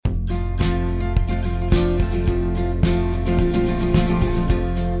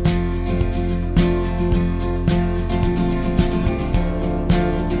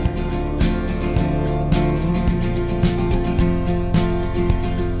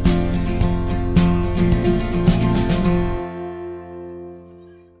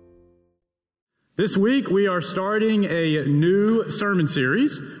This week we are starting a new sermon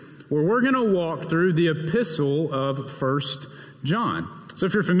series where we're going to walk through the epistle of 1 John. So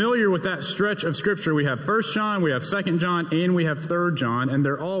if you're familiar with that stretch of Scripture, we have 1 John, we have 2 John, and we have 3 John, and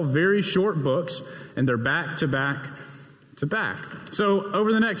they're all very short books, and they're back to back to back. So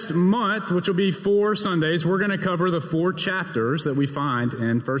over the next month, which will be 4 Sundays, we're going to cover the 4 chapters that we find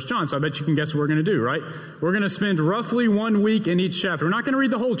in 1 John. So I bet you can guess what we're going to do, right? We're going to spend roughly 1 week in each chapter. We're not going to read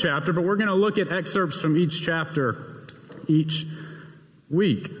the whole chapter, but we're going to look at excerpts from each chapter each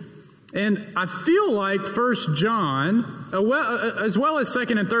week. And I feel like 1 John, as well as 2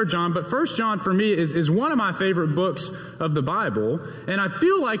 and 3 John, but 1 John for me is one of my favorite books of the Bible. And I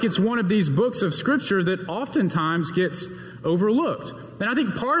feel like it's one of these books of Scripture that oftentimes gets overlooked. And I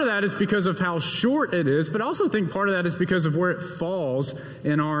think part of that is because of how short it is, but I also think part of that is because of where it falls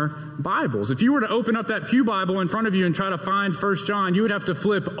in our Bibles. If you were to open up that pew Bible in front of you and try to find 1 John, you would have to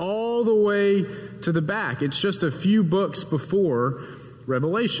flip all the way to the back. It's just a few books before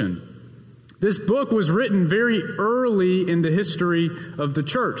Revelation. This book was written very early in the history of the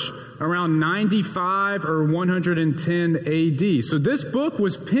church, around 95 or 110 AD. So this book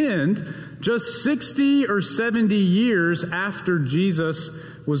was penned just 60 or 70 years after Jesus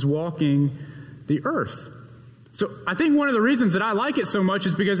was walking the earth. So I think one of the reasons that I like it so much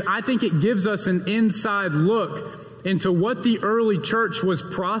is because I think it gives us an inside look into what the early church was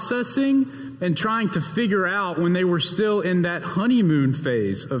processing and trying to figure out when they were still in that honeymoon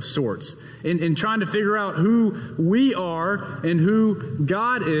phase of sorts. In trying to figure out who we are and who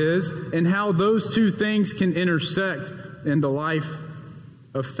God is and how those two things can intersect in the life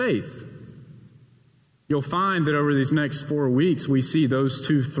of faith. You'll find that over these next 4 weeks, we see those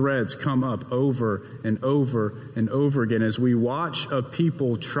two threads come up over and over and over again as we watch a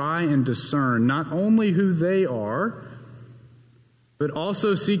people try and discern not only who they are, but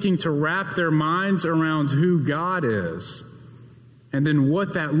also seeking to wrap their minds around who God is. And then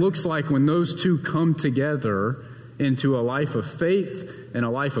what that looks like when those two come together into a life of faith and a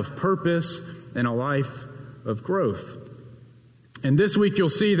life of purpose and a life of growth. And this week you'll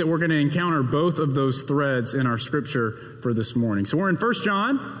see that we're going to encounter both of those threads in our scripture for this morning. So we're in 1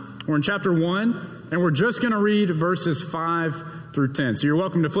 John, we're in chapter 1, and we're just going to read verses 5 through 10. So you're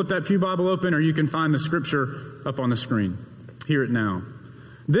welcome to flip that pew Bible open, or you can find the scripture up on the screen. Hear it now.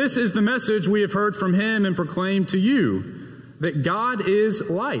 This is the message we have heard from him and proclaimed to you, that God is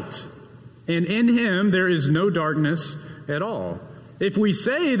light, and in him there is no darkness at all. If we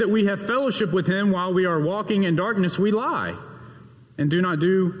say that we have fellowship with him while we are walking in darkness, we lie and do not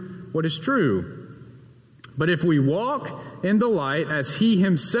do what is true. But if we walk in the light as he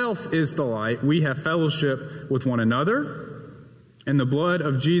himself is the light, we have fellowship with one another, and the blood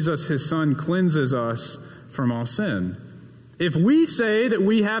of Jesus his Son cleanses us from all sin. If we say that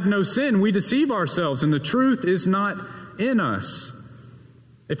we have no sin, we deceive ourselves, and the truth is not in us.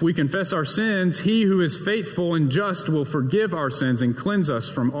 If we confess our sins, he who is faithful and just will forgive our sins and cleanse us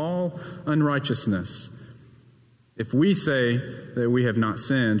from all unrighteousness. If we say that we have not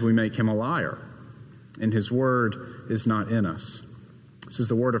sinned, we make him a liar, and his word is not in us. This is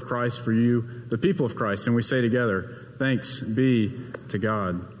the word of Christ for you, the people of Christ, and we say together, thanks be to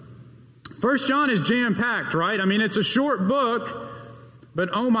God. 1 John is jam-packed, right? I mean, it's a short book, but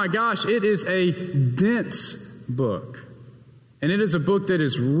oh my gosh, it is a dense book. And it is a book that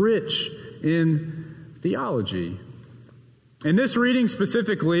is rich in theology. In this reading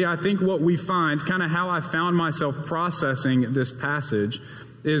specifically, I think what we find, kind of how I found myself processing this passage,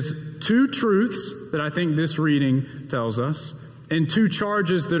 is 2 truths that I think this reading tells us, and 2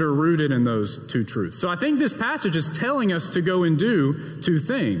 charges that are rooted in those 2 truths. So I think this passage is telling us to go and do 2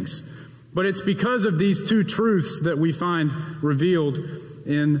 things. But it's because of these 2 truths that we find revealed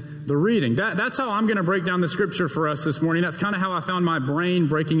in the reading. That's how I'm going to break down the scripture for us this morning. That's kind of how I found my brain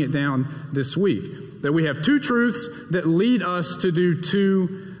breaking it down this week. That we have 2 truths that lead us to do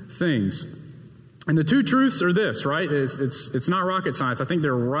 2 things. And the 2 truths are this, right? It's not rocket science. I think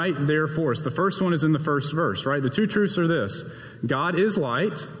they're right there for us. The first one is in the first verse, right? The 2 truths are this: God is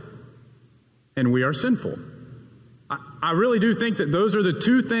light, and we are sinful. I really do think that those are the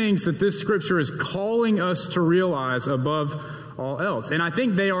 2 things that this scripture is calling us to realize above all else. And I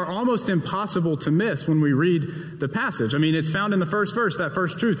think they are almost impossible to miss when we read the passage. I mean, it's found in the first verse, that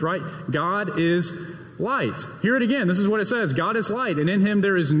first truth, right? God is light. Hear it again. This is what it says. God is light, and in him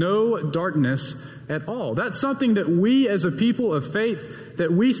there is no darkness at all. That's something that we as a people of faith,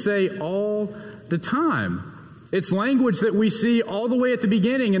 that we say all the time. It's language that we see all the way at the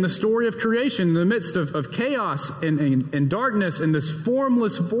beginning in the story of creation, in the midst of chaos and darkness and this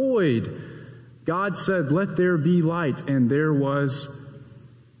formless void. God said, let there be light, and there was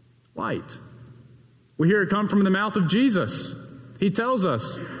light. We hear it come from the mouth of Jesus. He tells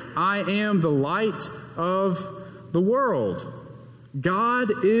us, I am the light of the world.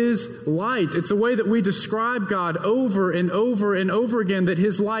 God is light. It's a way that we describe God over and over and over again, that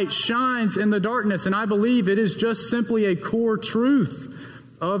His light shines in the darkness. And I believe it is just simply a core truth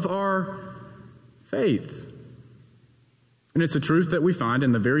of our faith. And it's a truth that we find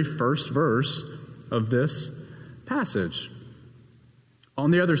in the very first verse of this passage.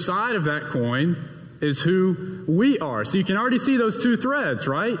 On the other side of that coin is who we are. So you can already see those two threads,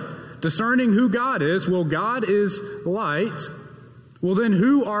 right? Discerning who God is. Well, God is light. Well, then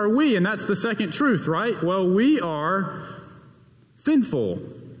who are we? And that's the second truth, right? Well, we are sinful.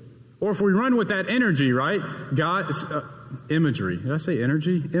 Or if we run with that energy, right? Imagery. Did I say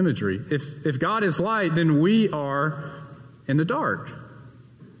energy? Imagery. If God is light, then we are in the dark.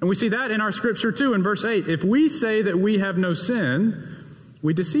 And we see that in our scripture too, in verse 8. If we say that we have no sin,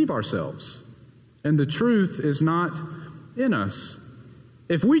 we deceive ourselves, and the truth is not in us.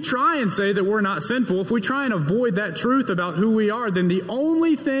 If we try and say that we're not sinful, if we try and avoid that truth about who we are, then the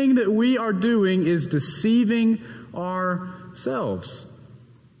only thing that we are doing is deceiving ourselves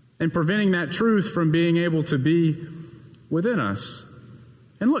and preventing that truth from being able to be within us.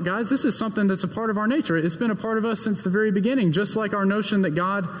 And look, guys, this is something that's a part of our nature. It's been a part of us since the very beginning, just like our notion that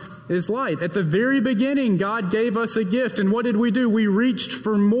God is light. At the very beginning, God gave us a gift. And what did we do? We reached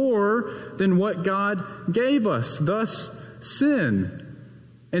for more than what God gave us, thus sin.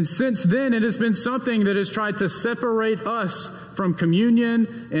 And since then, it has been something that has tried to separate us from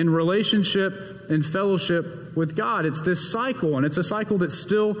communion and relationship and fellowship with God. It's this cycle, and it's a cycle that's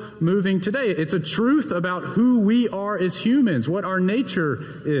still moving today. It's a truth about who we are as humans, what our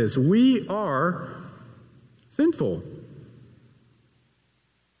nature is. We are sinful.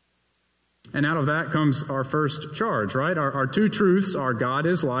 And out of that comes our first charge, right? Our two truths are God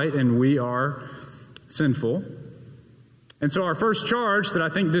is light and we are sinful. And so our first charge that I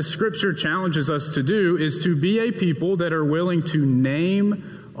think this scripture challenges us to do is to be a people that are willing to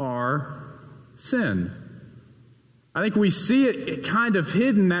name our sin. I think we see it kind of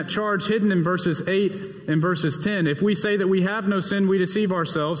hidden, that charge hidden in verses 8 and verses 10. If we say that we have no sin, we deceive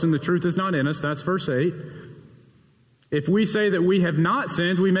ourselves and the truth is not in us. That's verse 8. If we say that we have not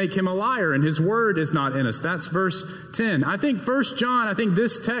sinned, we make him a liar and his word is not in us. That's verse 10. I think 1 John, I think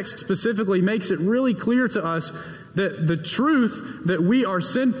this text specifically makes it really clear to us that the truth that we are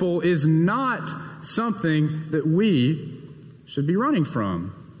sinful is not something that we should be running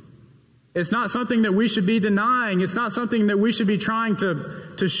from. It's not something that we should be denying. It's not something that we should be trying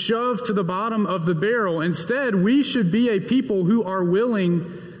to shove to the bottom of the barrel. Instead, we should be a people who are willing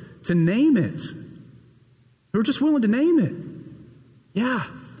to name it. We're just willing to name it. Yeah,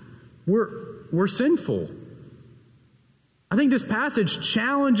 we're sinful. I think this passage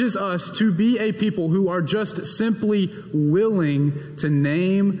challenges us to be a people who are just simply willing to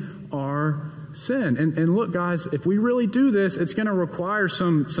name our sin. And look, guys, if we really do this, it's going to require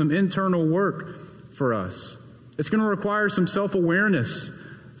some internal work for us. It's going to require some self-awareness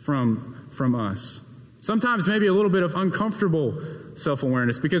from us. Sometimes maybe a little bit of uncomfortable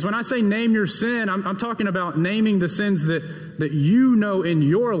self-awareness. Because when I say name your sin, I'm talking about naming the sins that you know in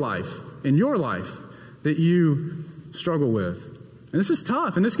your life, that you struggle with. And this is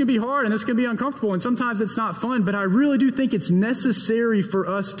tough, and this can be hard, and this can be uncomfortable, and sometimes it's not fun, but I really do think it's necessary for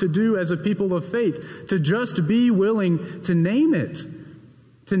us to do as a people of faith, to just be willing to name it,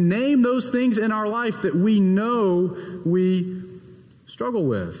 to name those things in our life that we know we struggle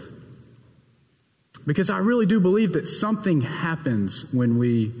with. Because I really do believe that something happens when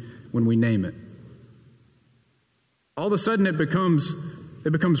we name it. All of a sudden it becomes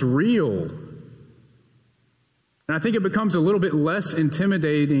real. And I think it becomes a little bit less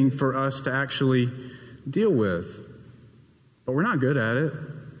intimidating for us to actually deal with. But we're not good at it.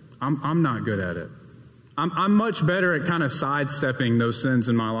 I'm not good at it. I'm much better at kind of sidestepping those sins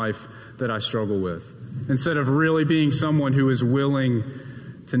in my life that I struggle with, instead of really being someone who is willing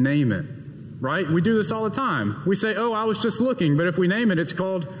to name it. Right? We do this all the time. We say, oh, I was just looking. But if we name it, it's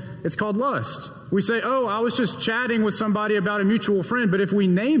called lust. We say, oh, I was just chatting with somebody about a mutual friend. But if we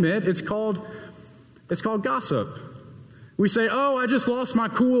name it, it's called gossip. We say, oh, I just lost my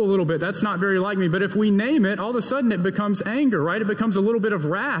cool a little bit. That's not very like me. But if we name it, all of a sudden it becomes anger, right? It becomes a little bit of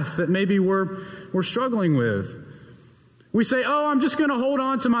wrath that maybe we're struggling with. We say, oh, I'm just going to hold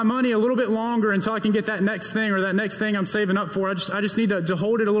on to my money a little bit longer until I can get that next thing or that next thing I'm saving up for. I just need to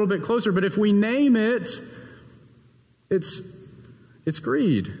hold it a little bit closer. But if we name it, it's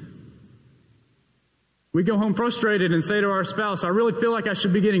greed. We go home frustrated and say to our spouse, I really feel like I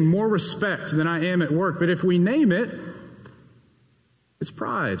should be getting more respect than I am at work. But if we name it, it's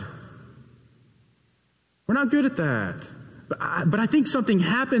pride. We're not good at that. But I think something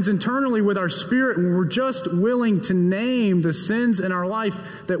happens internally with our spirit when we're just willing to name the sins in our life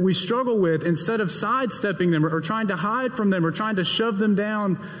that we struggle with instead of sidestepping them or trying to hide from them or trying to shove them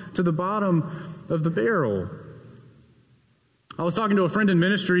down to the bottom of the barrel. I was talking to a friend in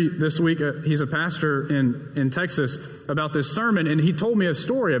ministry this week. He's a pastor in Texas about this sermon, and he told me a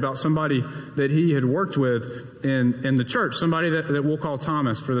story about somebody that he had worked with in the church, somebody that we'll call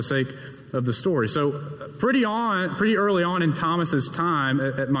Thomas for the sake of the story. So pretty early on in Thomas's time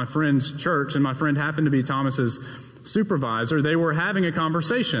at my friend's church, and my friend happened to be Thomas's supervisor, they were having a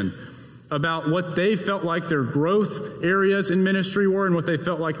conversation about what they felt like their growth areas in ministry were and what they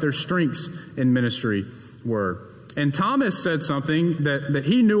felt like their strengths in ministry were. And Thomas said something that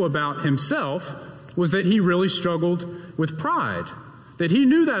he knew about himself was that he really struggled with pride. That he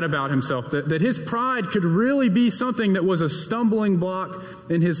knew that about himself, that his pride could really be something that was a stumbling block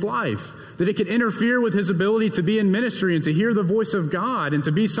in his life, that it could interfere with his ability to be in ministry and to hear the voice of God and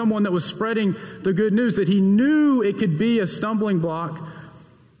to be someone that was spreading the good news, that he knew it could be a stumbling block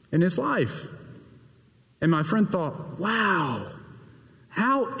in his life. And my friend thought, wow,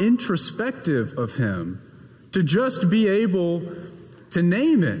 how introspective of him to just be able to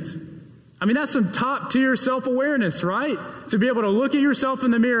name it. I mean, that's some top-tier self-awareness, right? To be able to look at yourself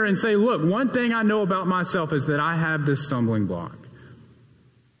in the mirror and say, look, one thing I know about myself is that I have this stumbling block.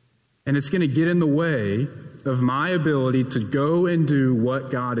 And it's going to get in the way of my ability to go and do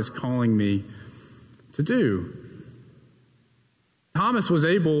what God is calling me to do. Thomas was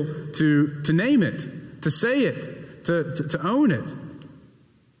able to name it, to say it, to own it.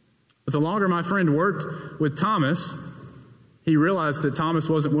 But the longer my friend worked with Thomas, he realized that Thomas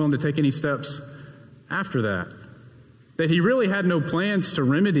wasn't willing to take any steps after that. That he really had no plans to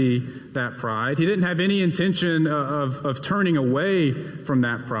remedy that pride. He didn't have any intention of turning away from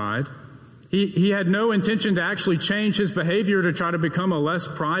that pride. He had no intention to actually change his behavior to try to become a less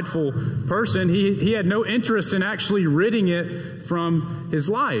prideful person. He had no interest in actually ridding it from his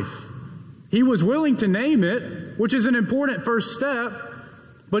life. He was willing to name it, which is an important first step,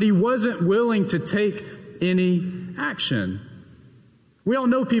 but he wasn't willing to take any action. We all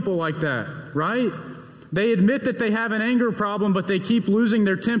know people like that, right? They admit that they have an anger problem, but they keep losing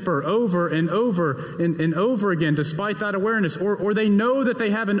their temper over and over and over again despite that awareness. Or they know that they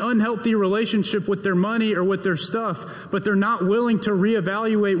have an unhealthy relationship with their money or with their stuff, but they're not willing to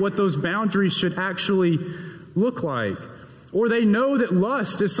reevaluate what those boundaries should actually look like. Or they know that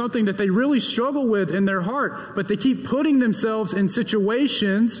lust is something that they really struggle with in their heart, but they keep putting themselves in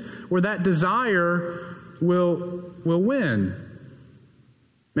situations where that desire will win.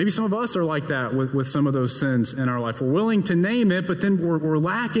 Maybe some of us are like that with some of those sins in our life. We're willing to name it, but then we're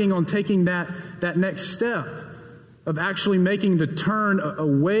lacking on taking that next step of actually making the turn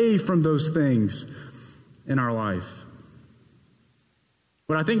away from those things in our life.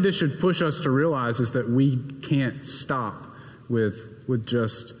 What I think this should push us to realize is that we can't stop with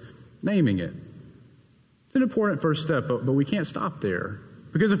just naming it. It's an important first step, but we can't stop there.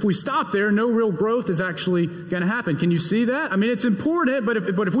 Because if we stop there, no real growth is actually going to happen. Can you see that? I mean, it's important, but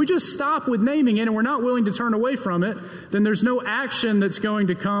if we just stop with naming it and we're not willing to turn away from it, then there's no action that's going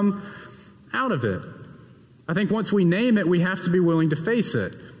to come out of it. I think once we name it, we have to be willing to face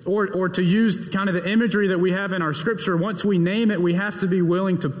it. Or to use kind of the imagery that we have in our scripture, once we name it, we have to be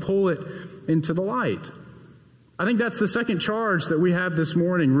willing to pull it into the light. I think that's the second charge that we have this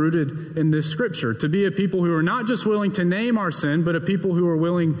morning rooted in this scripture, to be a people who are not just willing to name our sin, but a people who are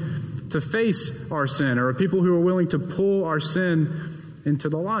willing to face our sin, or a people who are willing to pull our sin into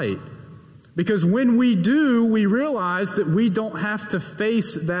the light. Because when we do, we realize that we don't have to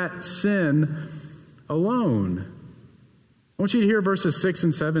face that sin alone. I want you to hear verses 6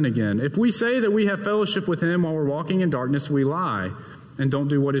 and 7 again. If we say that we have fellowship with him while we're walking in darkness, we lie and don't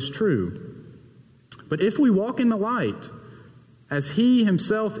do what is true. But if we walk in the light, as he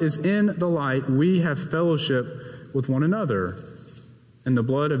himself is in the light, we have fellowship with one another. And the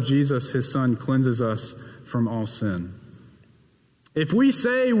blood of Jesus, his son, cleanses us from all sin. If we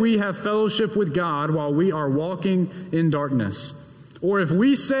say we have fellowship with God while we are walking in darkness, or if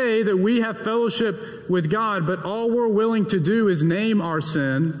we say that we have fellowship with God, but all we're willing to do is name our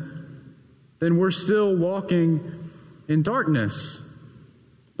sin, then we're still walking in darkness.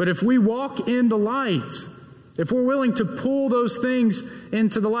 But if we walk in the light, if we're willing to pull those things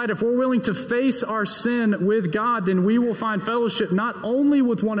into the light, if we're willing to face our sin with God, then we will find fellowship not only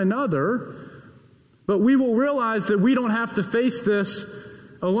with one another, but we will realize that we don't have to face this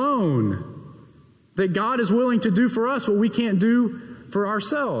alone. That God is willing to do for us what we can't do for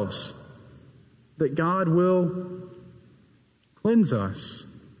ourselves. That God will cleanse us.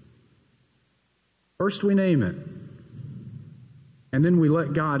 First we name it, and then we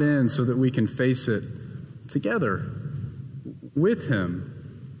let God in so that we can face it together with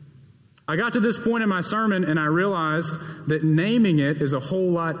Him. I got to this point in my sermon and I realized that naming it is a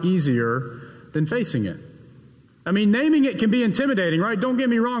whole lot easier than facing it. I mean, naming it can be intimidating, right? Don't get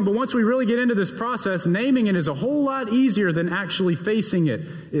me wrong, but once we really get into this process, naming it is a whole lot easier than actually facing it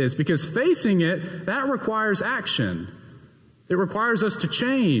is, because facing it, that requires action. It requires us to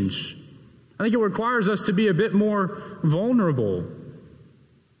change. I think it requires us to be a bit more vulnerable.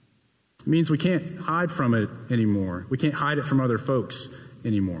 It means we can't hide from it anymore. We can't hide it from other folks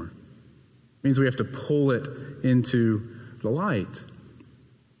anymore. It means we have to pull it into the light.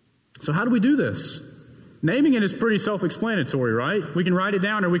 So how do we do this? Naming it is pretty self-explanatory, right? We can write it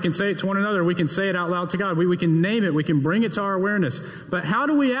down, or we can say it to one another. We can say it out loud to God. We can name it. We can bring it to our awareness. But how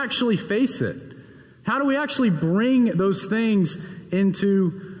do we actually face it? How do we actually bring those things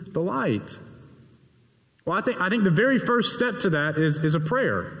into the light? Well, I think the very first step to that is a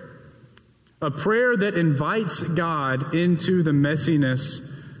prayer. A prayer that invites God into the messiness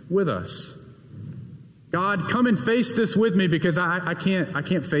with us. God, come and face this with me, because I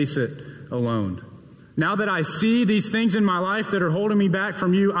can't face it alone. Now that I see these things in my life that are holding me back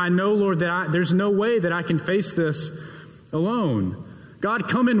from you, I know, Lord, that there's no way that I can face this alone. God,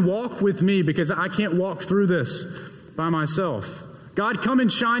 come and walk with me, because I can't walk through this by myself. God, come and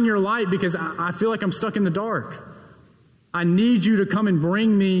shine your light, because I feel like I'm stuck in the dark. I need you to come and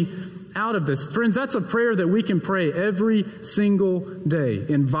bring me out of this. Friends, that's a prayer that we can pray every single day,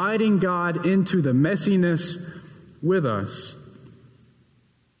 inviting God into the messiness with us.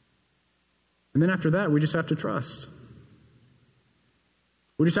 And then after that, we just have to trust.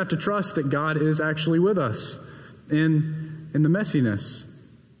 We just have to trust that God is actually with us in the messiness.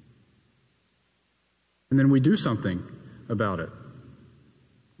 And then we do something about it.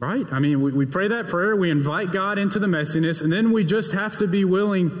 Right? I mean, we pray that prayer, we invite God into the messiness, and then we just have to be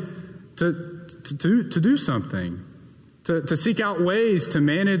willing to do something. To seek out ways to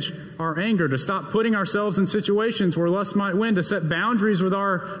manage our anger, to stop putting ourselves in situations where lust might win, to set boundaries with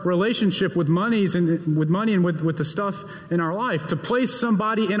our relationship with money and with the stuff in our life, to place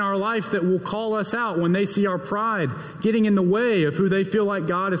somebody in our life that will call us out when they see our pride getting in the way of who they feel like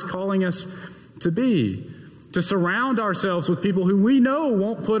God is calling us to be, to surround ourselves with people who we know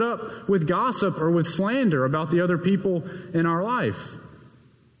won't put up with gossip or with slander about the other people in our life.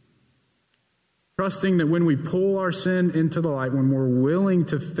 Trusting that when we pull our sin into the light, when we're willing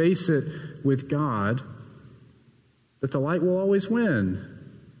to face it with God, that the light will always win,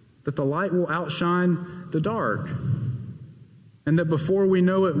 that the light will outshine the dark, and that before we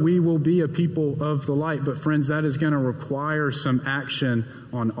know it, we will be a people of the light. But friends, that is going to require some action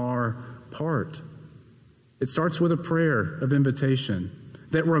on our part. It starts with a prayer of invitation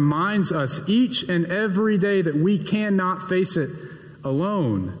that reminds us each and every day that we cannot face it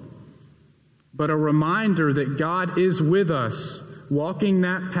alone, but a reminder that God is with us, walking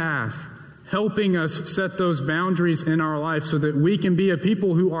that path, helping us set those boundaries in our life so that we can be a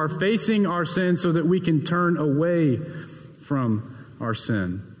people who are facing our sin, so that we can turn away from our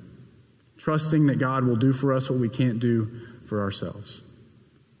sin, trusting that God will do for us what we can't do for ourselves,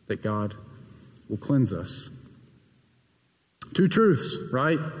 that God will cleanse us. Two truths,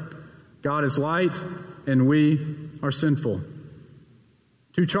 right? God is light and we are sinful.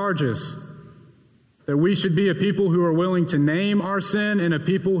 Two charges: that we should be a people who are willing to name our sin, and a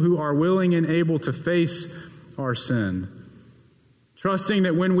people who are willing and able to face our sin. Trusting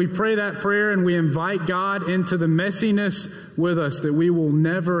that when we pray that prayer and we invite God into the messiness with us, that we will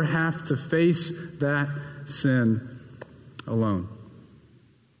never have to face that sin alone.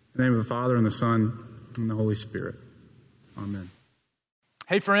 In the name of the Father, and the Son, and the Holy Spirit. Amen.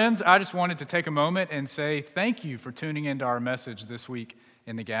 Hey friends, I just wanted to take a moment and say thank you for tuning into our message this week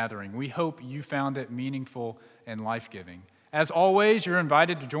in the gathering. We hope you found it meaningful and life-giving. As always, you're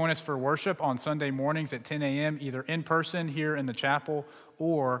invited to join us for worship on Sunday mornings at 10 a.m., either in person here in the chapel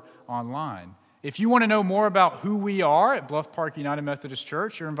or online. If you want to know more about who we are at Bluff Park United Methodist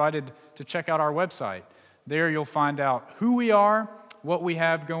Church, you're invited to check out our website. There you'll find out who we are, what we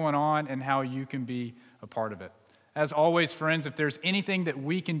have going on, and how you can be a part of it. As always, friends, if there's anything that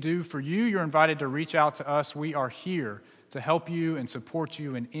we can do for you, you're invited to reach out to us. We are here to help you and support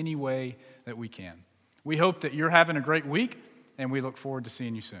you in any way that we can. We hope that you're having a great week, and we look forward to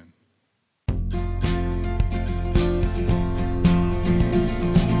seeing you soon.